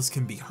Stolas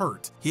can be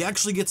hurt. He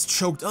actually gets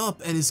choked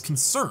up and is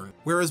concerned,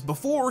 whereas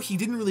before he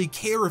didn't really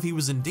care if he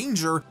was in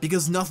danger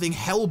because nothing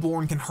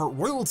hellborn can hurt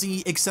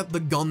royalty except the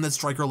gun that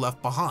Striker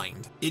left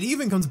behind. It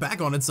even comes back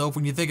on itself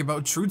when you think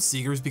about Truth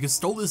Seekers because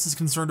Stolas is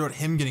concerned about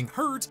him getting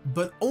hurt,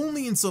 but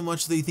only in so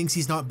much that he thinks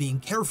he's not being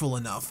careful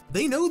enough.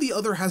 They know the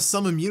other has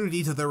some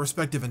immunity to their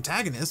respective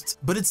antagonists,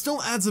 but it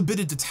still adds a bit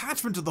of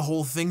detachment to the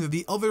whole thing that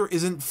the other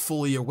isn't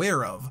fully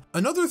aware of.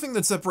 Another thing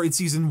that separates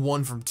season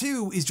 1 from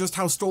 2 is just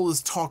how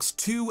Stolas talks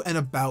to and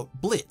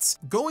about Blitz,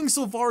 going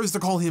so far as to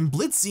call him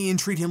Blitzy and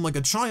treat him like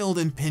a child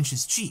and pinch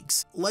his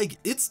cheeks. Like,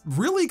 it's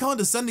really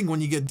condescending when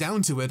you get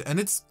down to it, and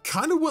it's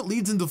kind of what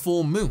leads into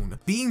Full Moon.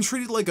 Being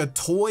treated like a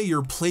toy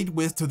you're played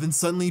with to then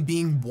suddenly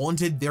being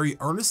wanted very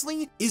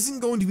earnestly isn't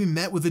going to be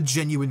met with a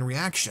genuine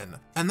reaction.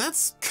 And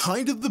that's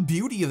kind of the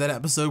beauty of that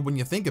episode when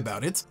you think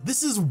about it.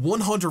 This is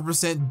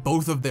 100%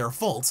 both of their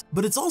faults,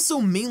 but it's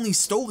also mainly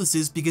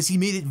Stolas's because he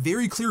made it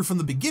very clear from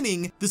the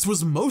beginning this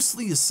was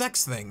mostly a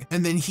sex thing,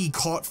 and then he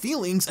caught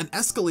feelings and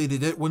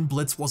escalated it when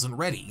Blitz wasn't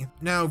ready.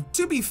 Now,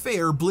 to be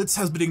fair, Blitz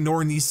has been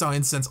ignoring these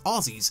signs since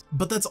Aussie's,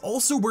 but that's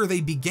also where they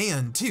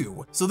began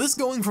too. So this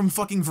going from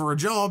fucking for a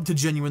job to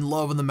genuine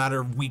love in the matter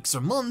of weeks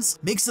or months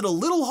makes it a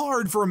little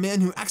hard for a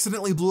man who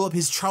accidentally blew up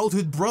his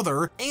childhood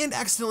brother and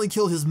accidentally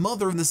killed his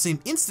mother in the same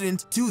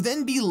incident to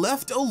then be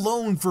left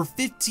alone for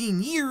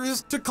 15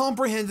 years to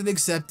comprehend and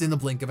accept in the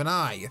blink of an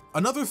eye.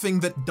 Another thing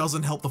that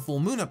doesn't help the Full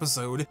Moon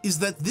episode is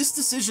that this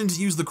decision to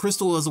use the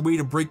crystal as a way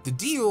to break the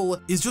deal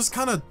is just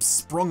kind of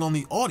sprung on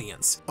the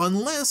audience,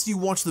 unless you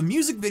watch the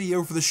music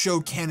video for the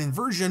show canon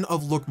version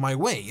of Look My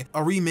Way,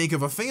 a remake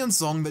of a fan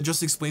song that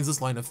just explains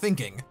this line of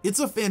thinking. It's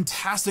a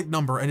fantastic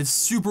number and it's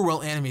super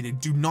well animated,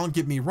 do not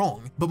get me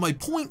wrong, but my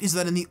point is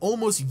that in the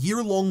almost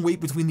year-long wait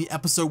between the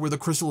episode where the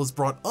crystal is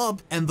brought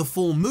up and the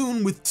Full Moon,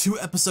 with 2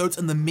 episodes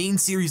and the main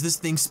series this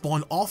thing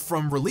spawned off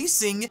from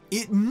releasing,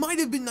 it might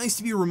have been nice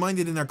to be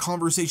reminded in our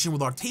conversation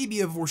with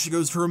Octavia before she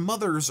goes to her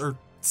mother's or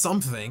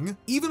something.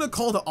 Even a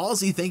call to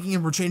Ozzie thanking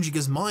him for changing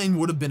his mind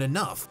would have been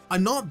enough.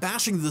 I'm not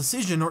bashing the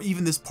decision or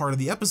even this part of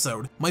the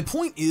episode. My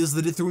point is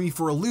that it threw me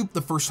for a loop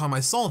the first time I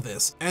saw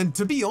this, and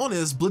to be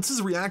honest,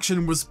 Blitz's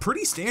reaction was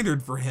pretty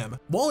standard for him.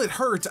 While it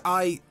hurt,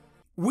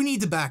 we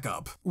need to back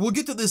up. We'll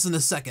get to this in a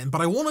second,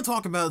 but I want to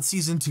talk about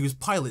season 2's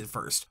pilot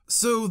first.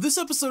 So this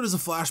episode is a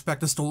flashback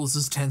to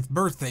Stolas' 10th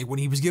birthday when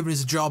he was given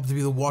his job to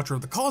be the Watcher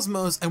of the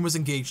Cosmos and was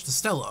engaged to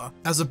Stella.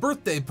 As a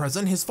birthday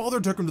present, his father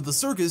took him to the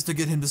circus to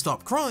get him to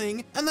stop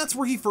crying, and that's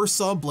where he first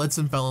saw Blitz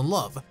and fell in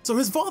love. So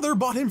his father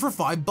bought him for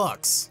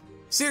 $5.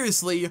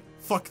 Seriously,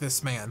 fuck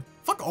this man.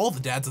 Fuck all the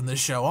dads in this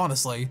show,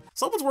 honestly.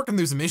 Someone's working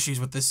through some issues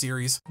with this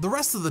series. The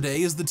rest of the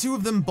day is the two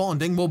of them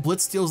bonding while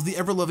Blitz steals the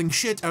ever-loving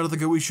shit out of the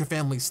Goetia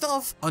family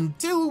stuff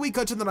until we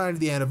cut to the night of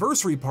the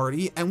anniversary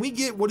party and we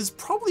get what is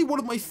probably one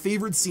of my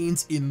favorite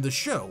scenes in the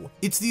show.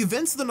 It's the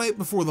events of the night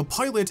before the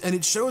pilot and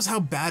it shows how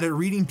bad at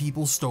reading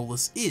people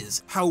Stolas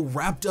is, how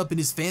wrapped up in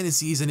his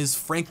fantasies and his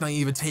frank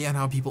naivete on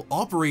how people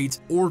operate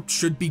or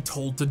should be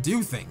told to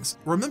do things.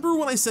 Remember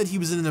when I said he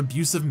was in an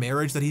abusive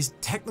marriage that he's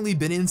technically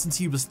been in since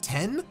he was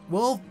 10?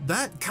 Well,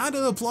 that kind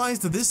of applies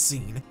to this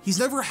scene. He's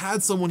never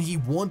had someone he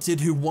wanted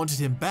who wanted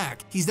him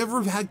back. He's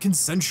never had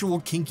consensual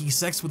kinky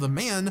sex with a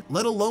man,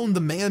 let alone the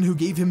man who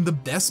gave him the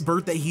best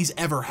birthday he's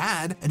ever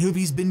had and who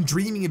he's been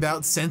dreaming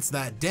about since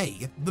that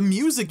day. The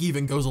music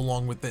even goes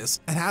along with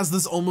this. It has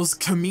this almost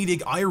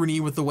comedic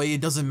irony with the way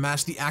it doesn't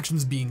match the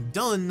actions being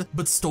done,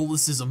 but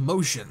Stolas'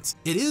 emotions.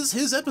 It is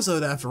his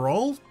episode after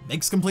all.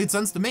 Makes complete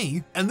sense to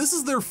me. And this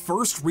is their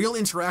first real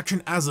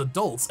interaction as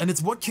adults, and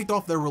it's what kicked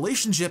off their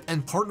relationship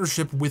and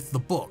partnership with the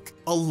book.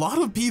 A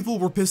lot of people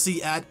were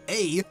pissy at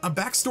a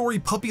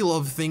backstory puppy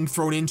love thing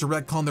thrown in to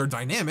retcon their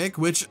dynamic,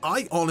 which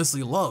I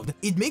honestly loved.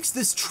 It makes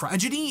this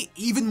tragedy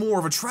even more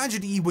of a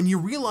tragedy when you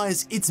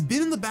realize it's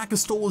been in the back of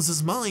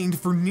Stolas' mind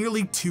for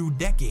nearly 2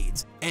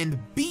 decades, and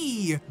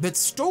B, that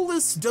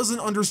Stolas doesn't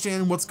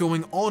understand what's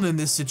going on in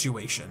this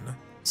situation.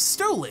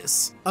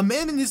 Stolas, a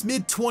man in his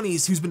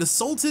mid-20s who's been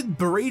assaulted,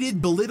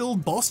 berated,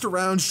 belittled, bossed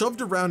around,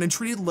 shoved around, and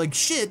treated like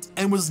shit,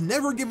 and was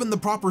never given the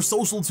proper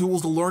social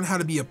tools to learn how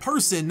to be a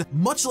person,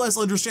 much less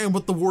understand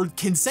what the word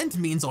consent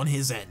means on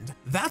his end.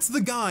 That's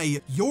the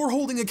guy you're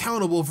holding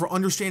accountable for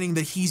understanding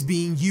that he's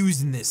being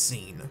used in this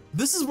scene.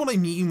 This is what I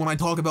mean when I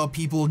talk about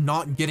people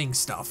not getting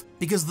stuff,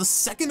 because the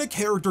second a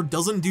character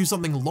doesn't do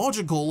something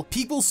logical,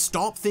 people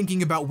stop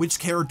thinking about which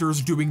character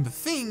is doing the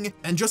thing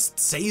and just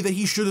say that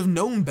he should have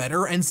known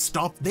better and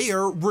stop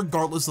there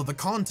regardless of the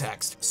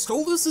context.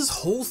 Stolas'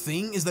 whole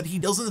thing is that he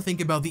doesn't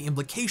think about the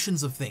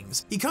implications of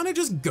things. He kind of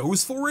just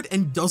goes for it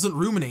and doesn't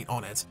ruminate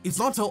on it. It's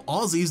not till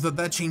Ozzie's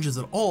that changes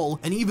at all,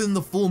 and even in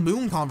the full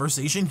moon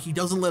conversation, he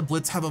doesn't let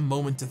Blitz have a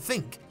moment to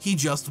think. He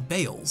just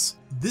bails.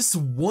 This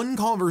one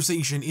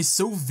conversation is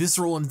so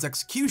visceral in its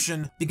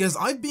execution because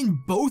I've been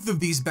both of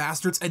these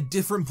bastards at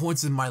different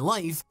points in my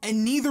life,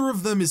 and neither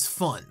of them is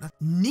fun.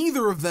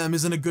 Neither of them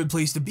is in a good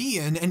place to be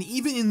in, and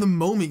even in the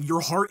moment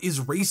your heart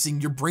is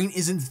racing, your brain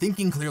isn't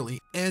thinking clearly.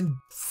 And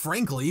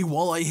frankly,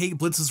 while I hate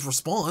Blitz's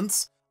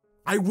response,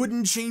 I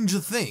wouldn't change a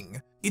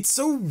thing. It's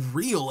so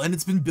real and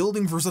it's been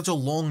building for such a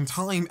long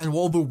time, and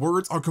while the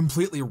words are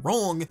completely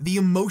wrong, the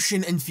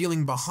emotion and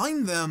feeling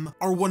behind them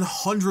are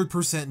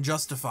 100%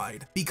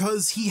 justified,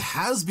 because he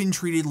has been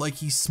treated like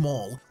he's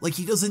small, like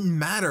he doesn't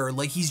matter,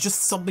 like he's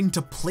just something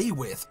to play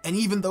with. And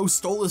even though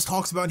Stolas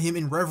talks about him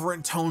in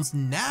reverent tones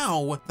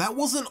now, that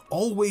wasn't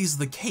always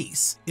the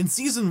case. In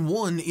season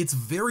 1, it's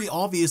very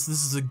obvious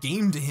this is a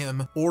game to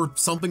him, or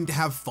something to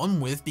have fun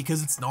with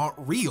because it's not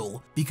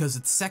real, because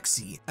it's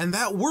sexy. And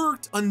that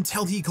worked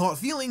until he caught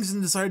feelings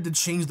and decided to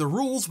change the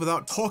rules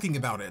without talking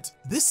about it.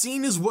 This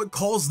scene is what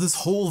caused this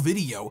whole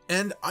video,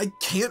 and I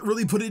can't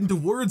really put it into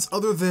words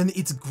other than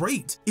it's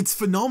great. It's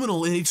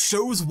phenomenal, and it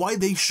shows why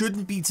they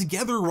shouldn't be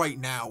together right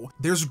now.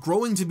 There's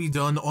growing to be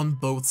done on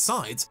both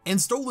sides, and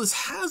Stolas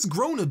has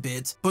grown a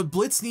bit, but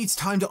Blitz needs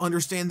time to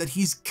understand that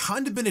he's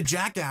kind of been a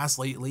jackass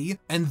lately,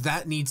 and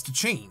that needs to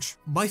change.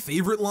 My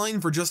favorite line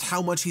for just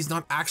how much he's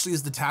not actually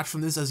as detached from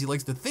this as he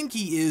likes to think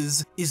he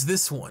is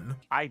this one.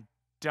 I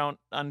don't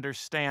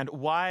understand.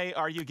 Why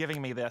are you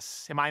giving me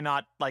this? Am I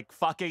not, like,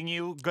 fucking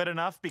you good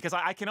enough? Because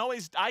I can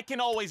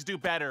always do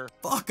better.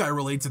 Fuck, I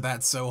relate to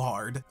that so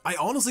hard. I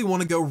honestly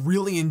want to go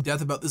really in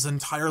depth about this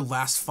entire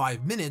last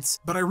 5 minutes,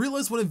 but I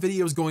realize when a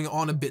video is going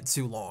on a bit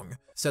too long,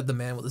 said the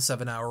man with a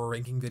 7-hour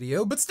ranking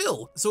video, but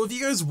still. So if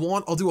you guys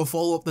want, I'll do a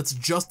follow-up that's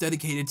just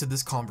dedicated to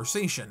this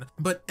conversation.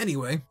 But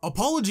anyway,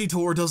 Apology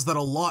Tour does that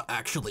a lot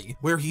actually,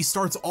 where he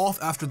starts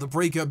off after the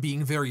breakup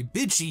being very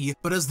bitchy,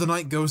 but as the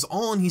night goes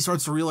on, he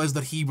starts to realize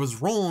that he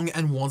was wrong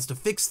and wants to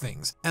fix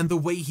things. And the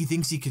way he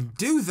thinks he can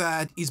do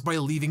that is by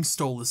leaving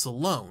Stolas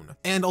alone.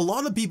 And a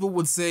lot of people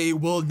would say,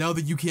 well, now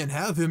that you can't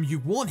have him, you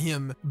want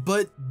him,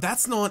 but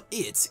that's not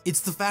it.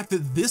 It's the fact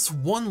that this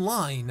one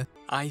line,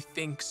 "I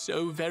think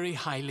so very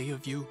highly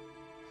of you.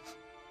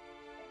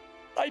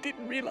 I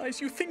didn't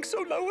realize you think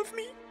so low of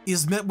me,"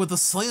 is met with a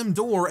slam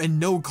door and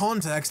no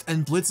context,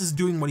 and Blitz is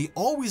doing what he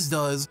always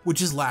does,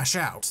 which is lash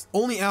out.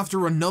 Only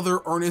after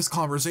another earnest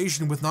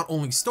conversation with not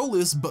only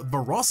Stolas, but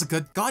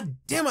Veronica, god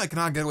damn I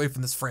cannot get away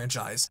from this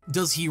franchise,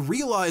 does he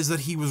realize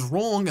that he was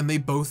wrong and they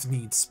both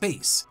need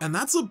space. And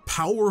that's a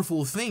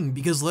powerful thing,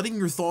 because letting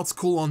your thoughts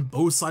cool on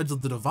both sides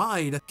of the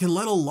divide can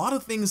let a lot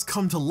of things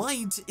come to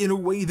light in a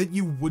way that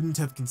you wouldn't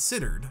have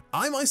considered.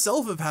 I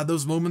myself have had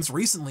those moments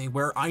recently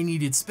where I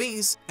needed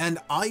space, and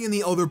I and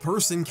the other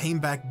person came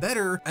back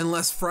better and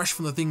less fresh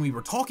from the thing we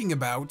were talking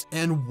about,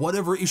 and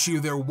whatever issue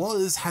there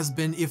was has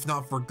been, if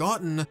not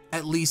forgotten,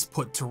 at least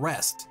put to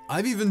rest.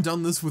 I've even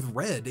done this with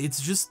Red.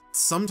 It's just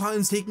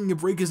sometimes taking a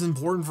break is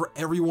important for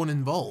everyone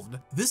involved.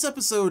 This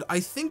episode I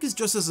think is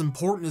just as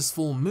important as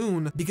Full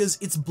Moon because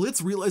it's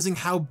Blitz realizing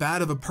how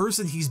bad of a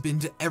person he's been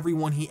to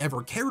everyone he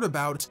ever cared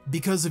about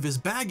because of his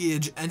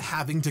baggage and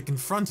having to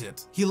confront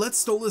it. He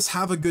lets Stolas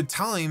have a good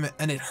time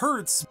and it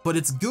hurts, but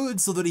it's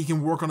good so that he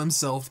can work on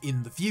himself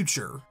in the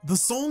future. The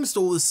song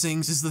Stolas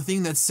sings is the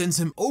thing that sends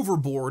him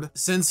overboard,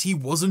 since he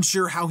wasn't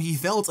sure how he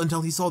felt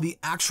until he saw the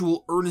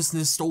actual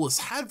earnestness Stolas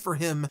had for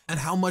him and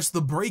how much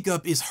the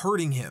breakup is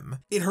hurting him.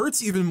 It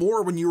hurts even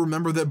more when you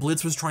remember that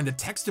Blitz was trying to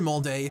text him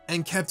all day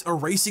and kept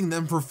erasing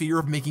them for fear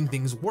of making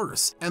things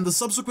worse, and the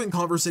subsequent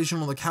conversation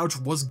on the couch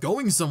was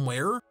going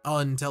somewhere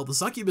until the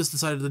succubus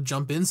decided to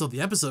jump in so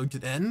the episode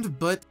could end,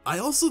 but I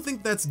also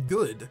think that's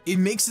good. It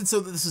makes it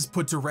so that this is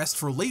put to rest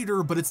for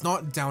later, but it's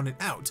not down and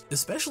out,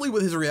 especially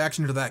with his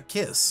reaction to that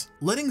kiss.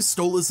 Letting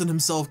Stolas and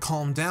himself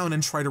calm down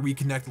and try to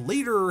reconnect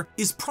later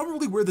is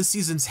probably where the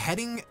season's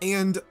heading,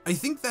 and I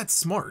think that's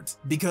smart,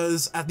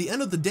 because at the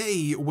end of the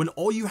day, when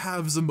all you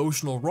have is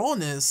emotional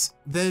rawness,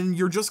 then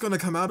you're just gonna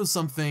come out of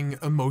something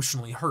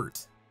emotionally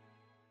hurt.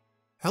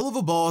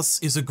 Helluva Boss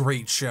is a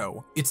great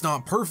show. It's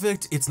not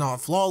perfect, it's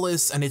not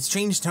flawless, and it's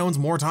changed tones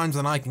more times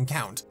than I can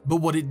count, but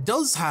what it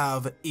does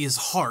have is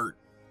heart.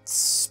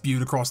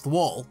 Spewed across the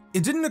wall.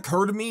 It didn't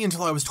occur to me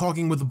until I was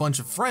talking with a bunch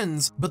of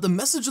friends, but the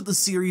message of the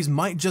series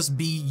might just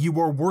be you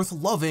are worth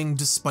loving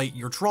despite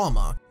your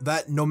trauma.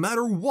 that no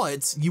matter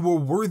what, you are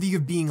worthy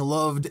of being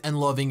loved and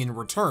loving in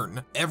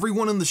return.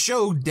 Everyone in the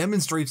show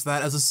demonstrates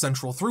that as a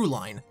central through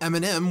line.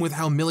 Eminem with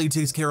how Millie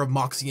takes care of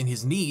Moxxie and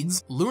his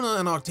needs, Loona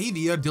and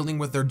Octavia dealing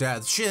with their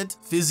dad's shit,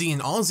 Fizzy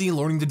and Ozzie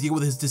learning to deal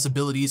with his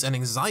disabilities and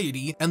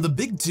anxiety, and the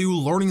big two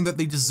learning that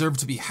they deserve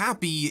to be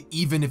happy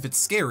even if it's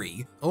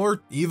scary,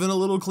 or even a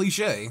little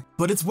cliche.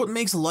 But it's what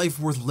makes life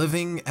worth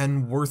living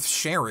and worth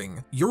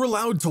sharing. You're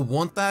allowed to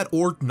want that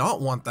or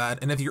not want that,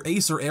 and if you're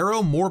ace or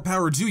arrow, more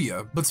power to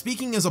you. But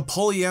speaking as a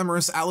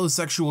polyamorous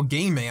allosexual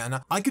gay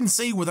man, I can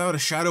say without a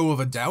shadow of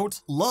a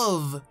doubt,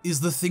 love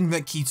is the thing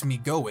that keeps me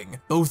going,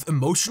 both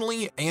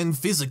emotionally and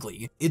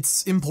physically.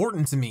 It's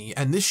important to me,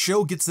 and this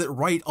show gets it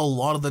right a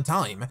lot of the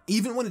time.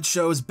 Even when it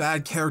shows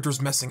bad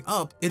characters messing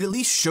up, it at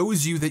least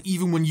shows you that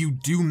even when you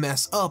do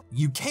mess up,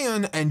 you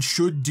can and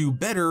should do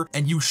better,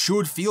 and you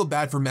should feel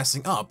bad for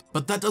messing up,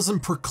 but that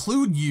doesn't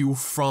preclude you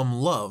from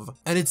love.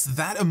 And it's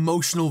that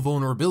emotional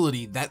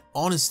vulnerability, that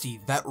honesty,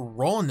 that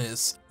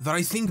rawness that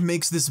I think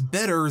makes this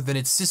better than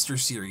its sister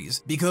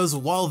series, because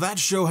while that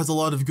show has a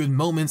lot of good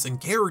moments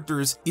and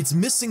characters, it's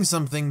missing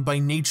something by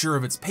nature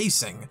of its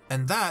pacing,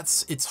 and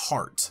that's its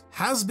heart.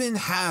 Has-Been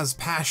has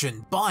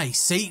passion. By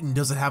Satan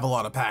does it have a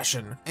lot of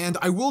passion, and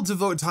I will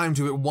devote time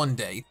to it one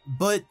day,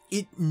 but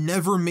it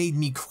never made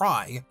me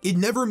cry. It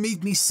never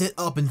made me sit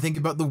up and think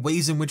about the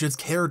ways in which its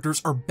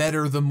characters are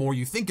better the more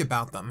you think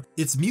about them.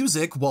 Its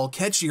music, while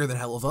catchier than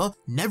Helluva,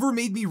 never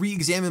made me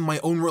re-examine my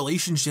own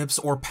relationships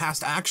or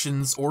past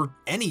actions or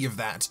any of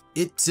that.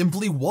 It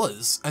simply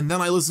was, and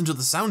then I listened to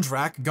the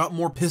soundtrack, got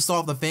more pissed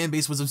off the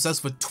fanbase was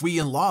obsessed with Twee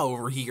and La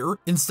over here,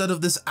 instead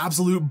of this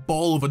absolute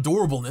ball of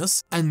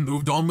adorableness, and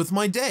moved on with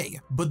my day.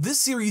 But this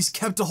series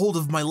kept a hold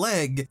of my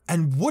leg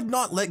and would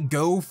not let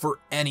go for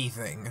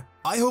anything.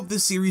 I hope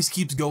this series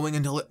keeps going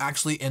until it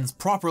actually ends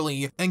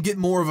properly and get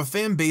more of a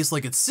fan base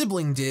like its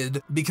sibling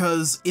did,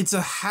 because it's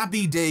a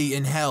happy day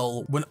in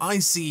hell when I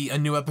see a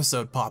new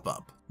episode pop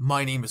up.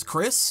 My name is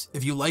Chris.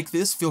 If you like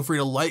this, feel free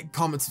to like,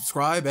 comment,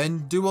 subscribe,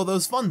 and do all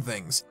those fun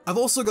things. I've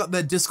also got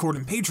that Discord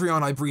and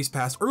Patreon I breezed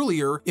past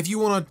earlier if you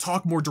want to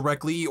talk more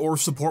directly or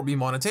support me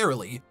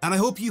monetarily. And I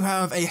hope you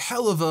have a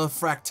hell of a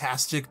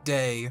fractastic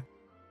day.